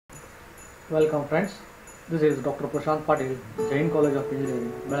Welcome friends, this is Dr. Prashant Patil, Jain College of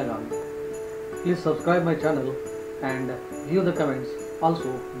Engineering, Belagavi. Please subscribe my channel and view the comments.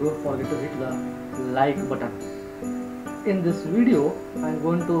 Also, don't forget to hit the like button. In this video, I am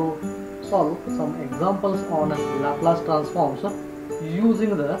going to solve some examples on Laplace transforms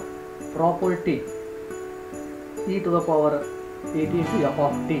using the property e to the power 80 into f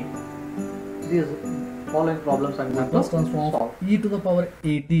of t. These following problems I am going Laplace to transform solve. of e to the power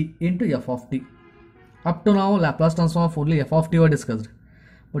 80 into f of t. Up to now, Laplace transform of only f of t were discussed.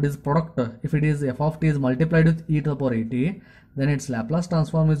 But its product, if it is f of t is multiplied with e to the power 80, then its Laplace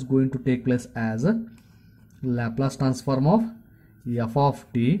transform is going to take place as Laplace transform of f of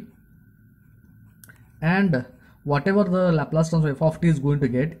t, and whatever the Laplace transform of f of t is going to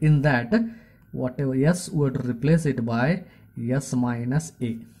get, in that whatever s would replace it by s minus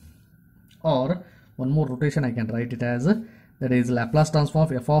a, or one more rotation I can write it as that is Laplace transform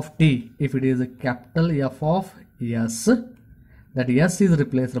of f of t. If it is a capital F of s, that s is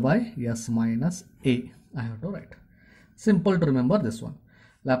replaced by s minus a. I have to write. Simple to remember this one.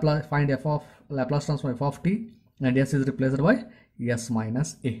 Laplace, find f of Laplace transform f of t and s is replaced by s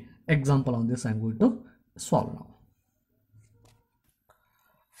minus a. Example on this I am going to solve now.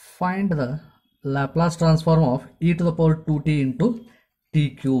 Find the Laplace transform of e to the power 2t into t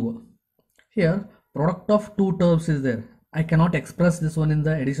cube. Here product of two terms is there. I cannot express this one in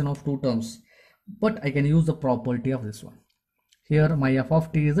the addition of two terms, but I can use the property of this one. Here my f of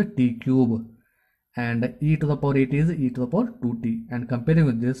t is a t cube and e to the power 8 is e to the power 2t, and comparing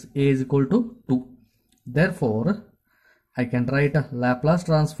with this, a is equal to 2. Therefore I can write a Laplace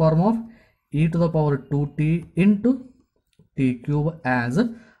transform of e to the power 2t into t cube as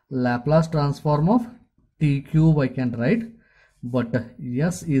Laplace transform of t cube I can write, but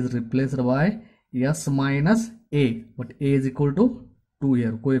s is replaced by s minus a, but a is equal to 2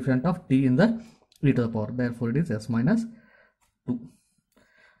 here, coefficient of t in the e to the power, therefore it is s minus 2.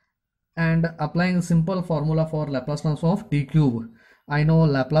 And applying simple formula for Laplace transform of t cube, I know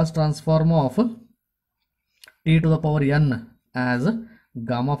Laplace transform of t to the power n as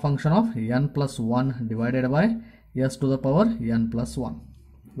gamma function of n plus 1 divided by s to the power n plus 1.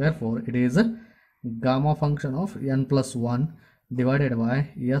 Therefore it is gamma function of n plus 1 divided by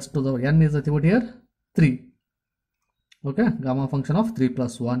s to the n is nothing but here 3. Okay, gamma function of 3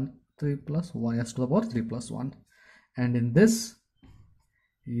 plus 1 s to the power 3 plus 1, and in this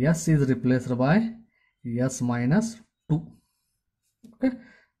s is replaced by s minus 2. Okay,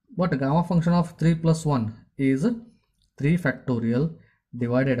 but gamma function of 3 plus 1 is 3 factorial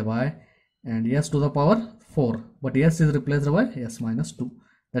divided by and s to the power 4, but s is replaced by s minus 2,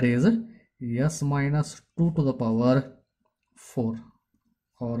 that is s minus 2 to the power 4,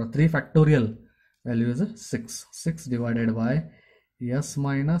 or 3 factorial value is 6 divided by s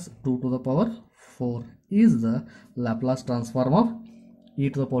minus 2 to the power 4 is the Laplace transform of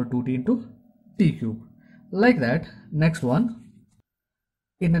e to the power 2t into t cube. Like that, next one.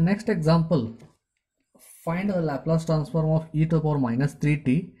 In the next example, find the Laplace transform of e to the power minus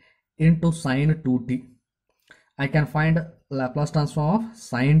 3t into sine 2t. I can find Laplace transform of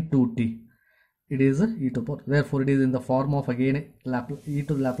sine 2t. It is e to the power, therefore it is in the form of again e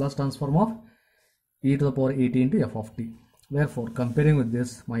to the Laplace transform of e to the power 80 into f of t. Therefore comparing with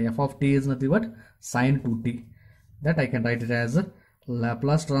this, my f of t is nothing but sine 2t, that I can write it as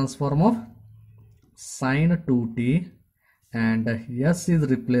Laplace transform of sine 2t, and s is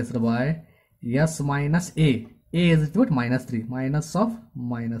replaced by s minus a. A is equal to minus 3, minus of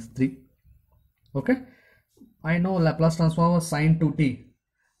minus 3. Okay, I know Laplace transform of sine 2t,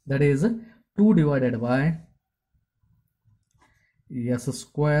 that is 2 divided by s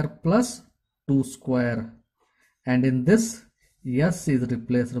square plus 2 square, and in this s is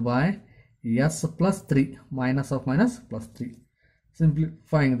replaced by s plus 3, minus of minus plus 3.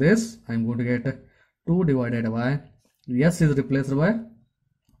 Simplifying this, I am going to get 2 divided by s is replaced by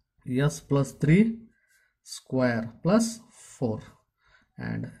s plus 3 square plus 4,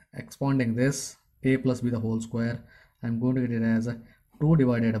 and expanding this, a plus b the whole square, I am going to get it as 2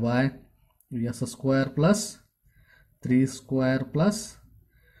 divided by s square plus 3 square plus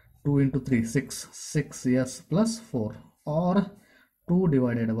 2 into 3 6s plus 4, or 2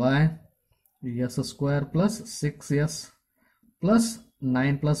 divided by s square plus 6s plus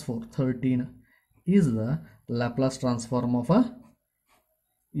 9 plus 4 13 is the Laplace transform of a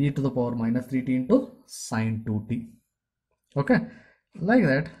e to the power minus 3t into sine 2t. Okay, like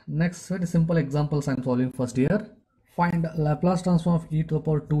that. Next, very simple examples I am solving first here. Find Laplace transform of e to the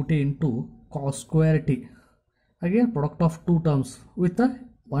power 2t into cos square t. Again product of two terms with the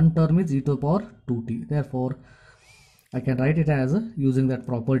one term is e to the power 2t. Therefore I can write it as using that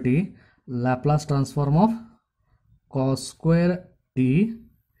property Laplace transform of cos square t,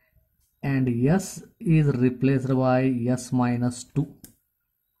 and s is replaced by s minus 2.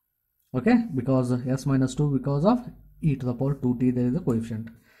 Okay, because s minus 2, because of e to the power 2t, there is a coefficient.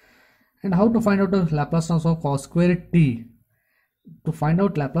 And how to find out the Laplace transform of cos square t? To find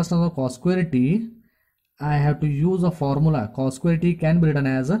out Laplace transform of cos square t, I have to use a formula. Cos square t can be written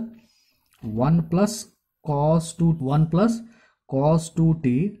as 1 plus cos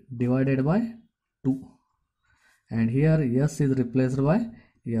 2t divided by 2. And here s is replaced by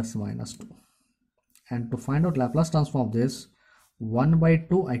s minus 2. And to find out Laplace transform of this, 1 by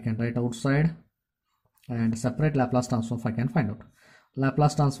 2 I can write outside, and separate Laplace transform I can find out.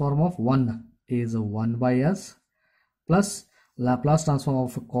 Laplace transform of 1 is 1 by s, plus Laplace transform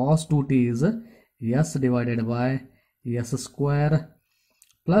of cos 2t is s divided by s square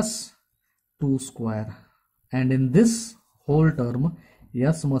plus 2 square. And in this whole term,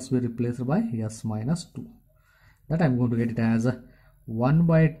 s must be replaced by s minus 2. That I am going to get it as 1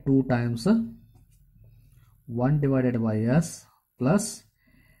 by 2 times 1 divided by s, plus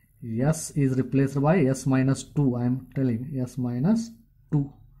s is replaced by s minus 2. I am telling s minus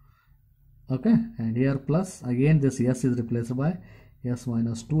 2. Okay, and here plus again this s is replaced by s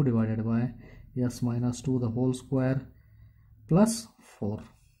minus 2 divided by s minus 2 the whole square plus 4.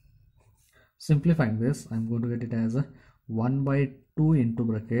 Simplifying this, I am going to get it as 1 by 2 into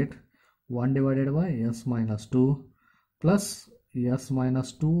bracket 1 divided by s minus 2 plus s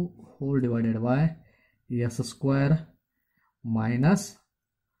minus 2 whole divided by s square minus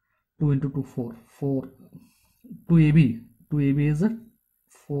 2 into 2 4 2ab is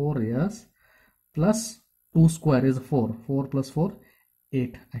 4s plus 2 square is 4 plus 4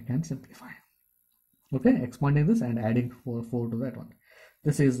 8. I can simplify. Okay, expanding this and adding 4 to that one.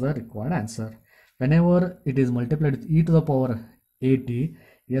 This is the required answer. Whenever it is multiplied with e to the power at,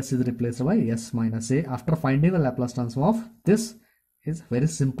 s is replaced by s minus a. After finding the Laplace transform of this is very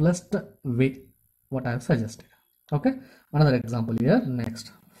simplest way what I have suggested. Okay, another example here.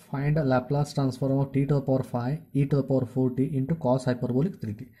 Next, find a Laplace transform of t to the power 5 e to the power 4t into cos hyperbolic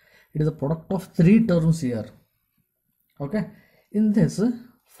 3t. It is a product of 3 terms here. Okay, in this,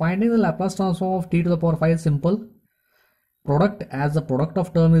 finding the Laplace transform of t to the power 5 is simple. Product, as the product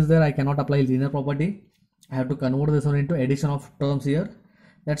of term is there, I cannot apply linear property. I have to convert this one into addition of terms here.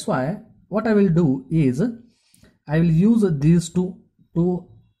 That's why what I will do is I will use these two to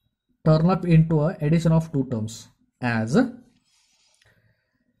turn up into a addition of 2 terms. As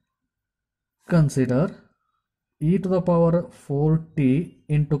consider e to the power 4t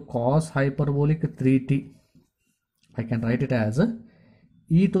into cos hyperbolic 3t. I can write it as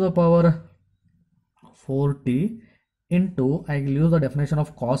e to the power 4t into, I will use the definition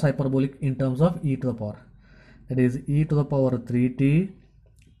of cos hyperbolic in terms of e to the power. That is e to the power 3t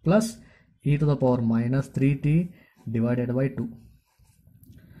plus e to the power minus 3t divided by 2.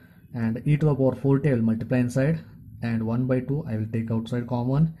 And e to the power 4t I will multiply inside, and 1 by 2 I will take outside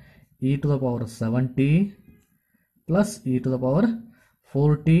common. E to the power 7t plus e to the power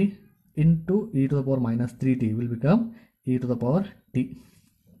 4t into e to the power minus 3t will become e to the power t.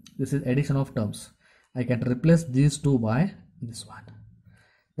 This is addition of terms. I can replace these two by this one.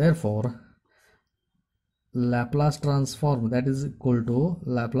 Therefore, Laplace transform, that is equal to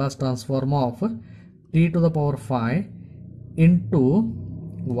Laplace transform of t to the power 5 into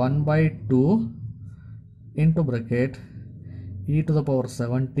 1 by 2 into bracket e to the power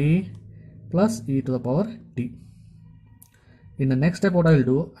 7t plus e to the power t. In the next step, what I will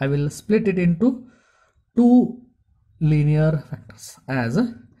do, I will split it into 2 linear factors as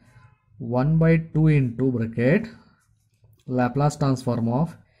 1 by 2 into bracket Laplace transform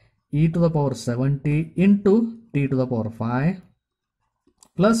of e to the power 7t into t to the power 5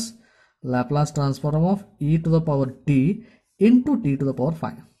 plus Laplace transform of e to the power t into t to the power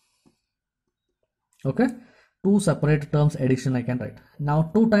 5. Okay, 2 separate terms addition I can write.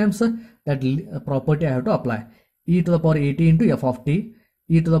 Now 2 times that property I have to apply. E to the power at into f of t,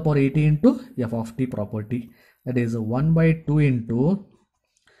 e to the power at into f of t property. That is 1 by 2 into,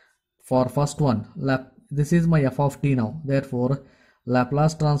 for first one, this is my f of t now. Therefore,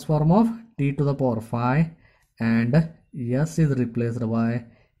 Laplace transform of t to the power 5 and s is replaced by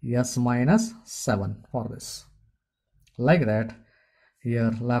s minus 7 for this. Like that,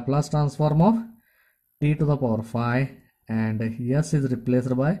 here Laplace transform of t to the power 5 and s is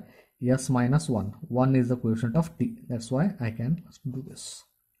replaced by s minus 1. 1 is the coefficient of t. That's why I can do this.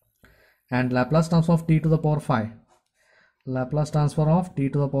 And Laplace transform of t to the power 5. Laplace transform of t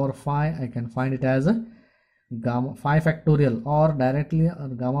to the power 5, I can find it as gamma 5 factorial, or directly a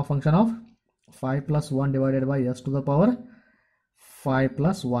gamma function of 5 plus 1 divided by s to the power 5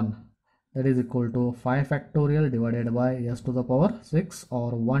 plus 1. that is equal to 5 factorial divided by s to the power 6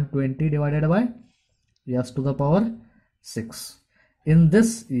 or 120 divided by s to the power 6. In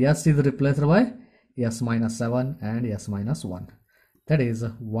this, s is replaced by s minus 7 and s minus 1. That is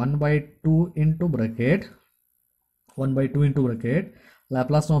 1 by 2 into bracket, 1 by 2 into bracket,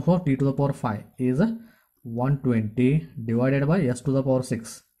 Laplace transform of t to the power 5 is 120 divided by s to the power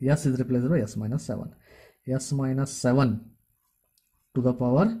 6. S is replaced by s minus 7. S minus 7 to the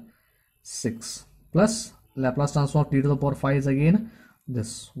power 6 plus Laplace transform of t to the power 5 is again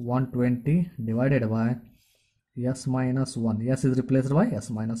this 120 divided by s minus 1. S is replaced by s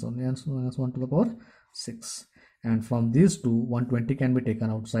minus 1, s minus 1 to the power 6. And from these two, 120 can be taken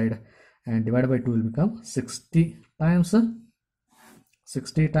outside and divided by 2 will become 60 times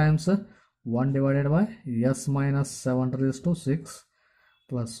 1 divided by s minus 7 raised to 6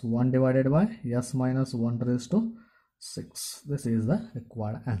 plus 1 divided by s minus 1 raised to 6. This is the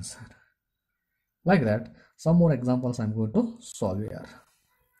required answer. Like that, some more examples I am going to solve here.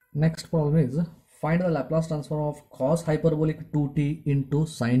 Next problem is find the Laplace transform of cos hyperbolic 2t into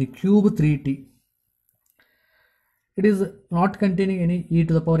sine cube 3t. It is not containing any e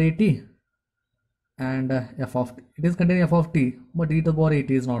to the power at and f of t. It is containing f of t, but e to the power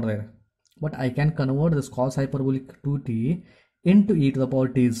at is not there. But I can convert this cos hyperbolic 2t into e to the power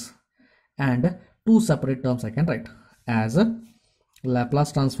t's, and two separate terms I can write as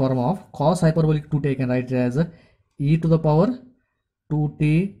Laplace transform of cos hyperbolic 2t. I can write it as e to the power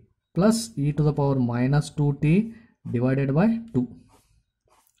 2t plus e to the power minus 2t divided by 2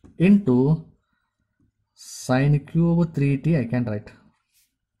 into sine cube 3t I can write.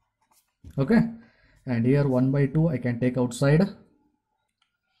 Okay, and here 1 by 2 I can take outside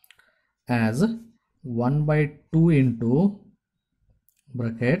as 1 by 2 into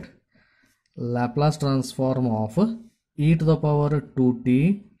bracket Laplace transform of e to the power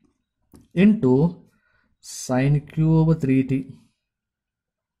 2t into sine cube 3t,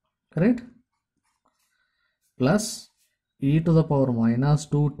 correct, plus e to the power minus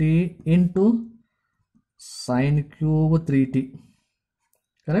 2t into sine cube 3t,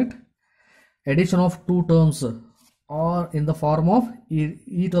 correct. Addition of two terms or in the form of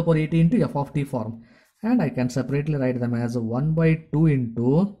e to the power 8 into f of t form, and I can separately write them as 1 by 2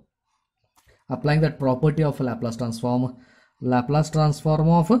 into, applying that property of Laplace transform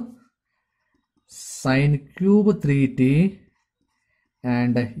of sine cube 3t,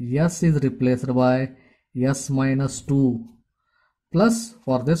 and s is replaced by s minus 2 plus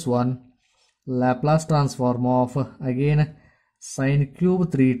for this one Laplace transform of again sine cube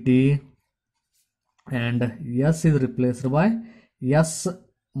 3t, and s is replaced by s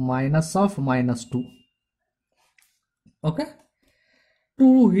minus of minus 2. Okay,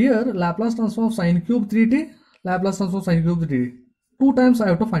 to here Laplace transform of sine cube 3t, Laplace transform of sine cube 3t, two times I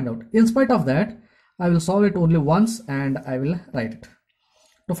have to find out. In spite of that, I will solve it only once and I will write it.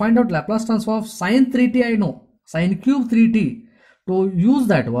 To find out Laplace transform of sine 3t, I know sine cube 3t. To use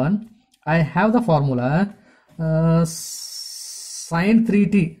that one, I have the formula sine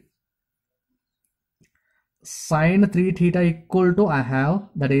 3t, sine 3 theta equal to, I have,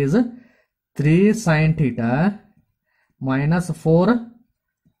 that is 3 sine theta minus 4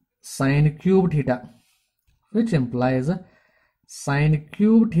 sine cube theta, which implies sine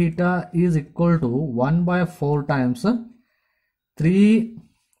cube theta is equal to 1 by 4 times 3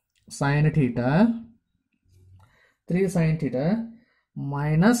 sine theta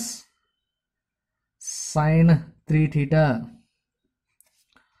minus sine 3 theta.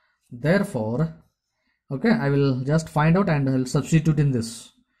 Therefore, okay, I will just find out and I will substitute in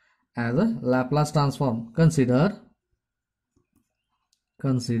this as a Laplace transform. Consider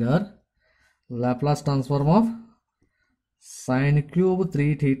Laplace transform of sine cube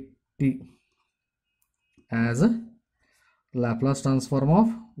 3t as Laplace transform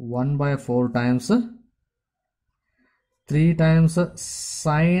of 1 by 4 times 3 times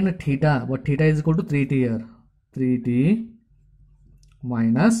sine theta, but theta is equal to 3t here, 3t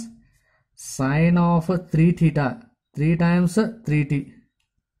minus sine of 3 theta, 3 times 3t.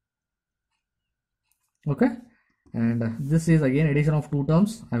 Okay, and this is again addition of two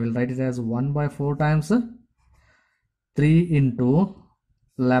terms. I will write it as 1 by 4 times 3 into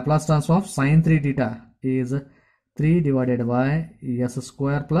Laplace transform of sine 3 theta is 3 divided by s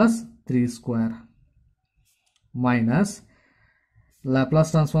square plus 3 square minus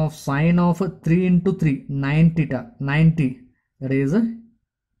Laplace transform of sine of 3 into 3, 9 theta, 90, that is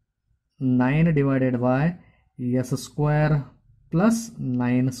 9 divided by s square plus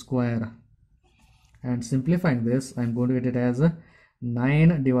 9 square, and simplifying this I am going to get it as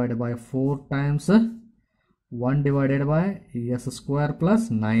 9 divided by 4 times 1 divided by s square plus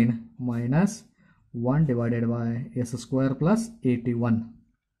 9 minus 1 divided by s square plus 81.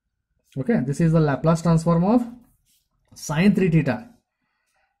 Okay, this is the Laplace transform of sine 3 theta.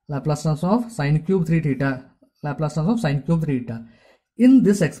 Laplace transform of sine cube 3 theta. Laplace transform of sine cube 3 theta. In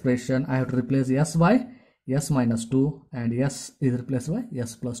this expression, I have to replace s by s minus 2 and s is replaced by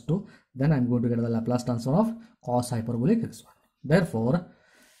s plus 2. Then I am going to get the Laplace transform of cos hyperbolic x1. Therefore,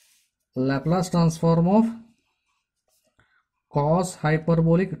 Laplace transform of cos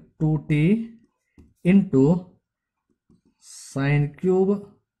hyperbolic 2t into sine cube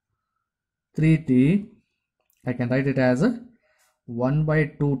 3t, I can write it as 1 by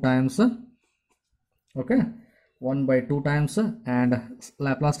 2 times, okay, 1 by 2 times, and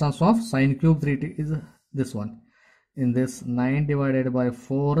Laplace transform of sine cube 3t is this one. In this, 9 divided by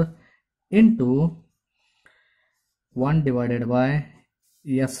 4 into 1 divided by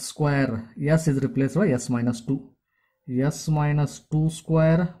s square. S is replaced by s minus 2. S minus 2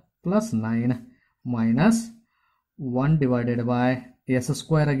 square plus 9 minus 1 divided by s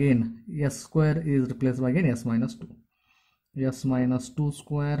square again. S square is replaced by again s minus 2. S minus 2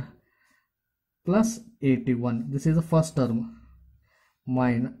 square plus 81. This is the first term.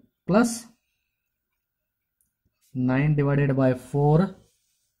 Plus 9 divided by 4.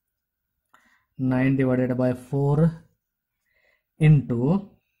 9 divided by 4 into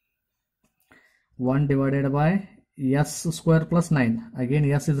 1 divided by s square plus 9.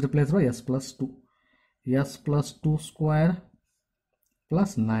 Again s is replaced by s plus 2. S plus 2 square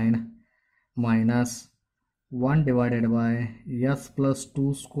plus 9 minus 1 divided by s plus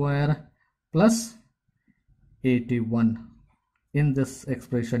 2 square plus 81. In this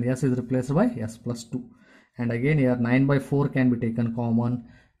expression, s is replaced by s plus 2. And again here 9 by 4 can be taken common,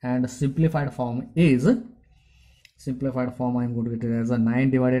 and simplified form is, simplified form I am going to get it as a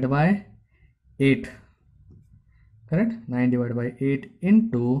 9 divided by 8. Correct? 9 divided by 8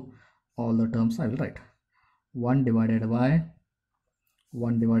 into all the terms I will write. 1 divided by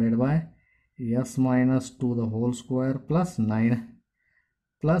s minus 2 the whole square plus 9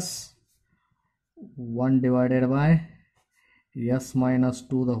 plus 1 divided by s minus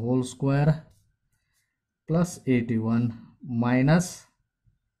 2 the whole square plus 81 minus,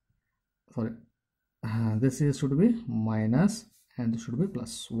 sorry, this is should be minus and this should be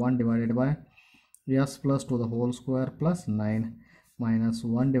plus 1 divided by s plus 2 the whole square plus 9 minus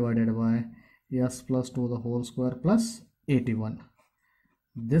 1 divided by s plus 2 the whole square plus 81.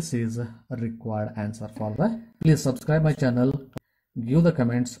 This is a required answer for the. Please subscribe my channel, give the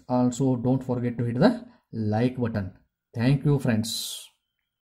comments, also don't forget to hit the like button. Thank you friends.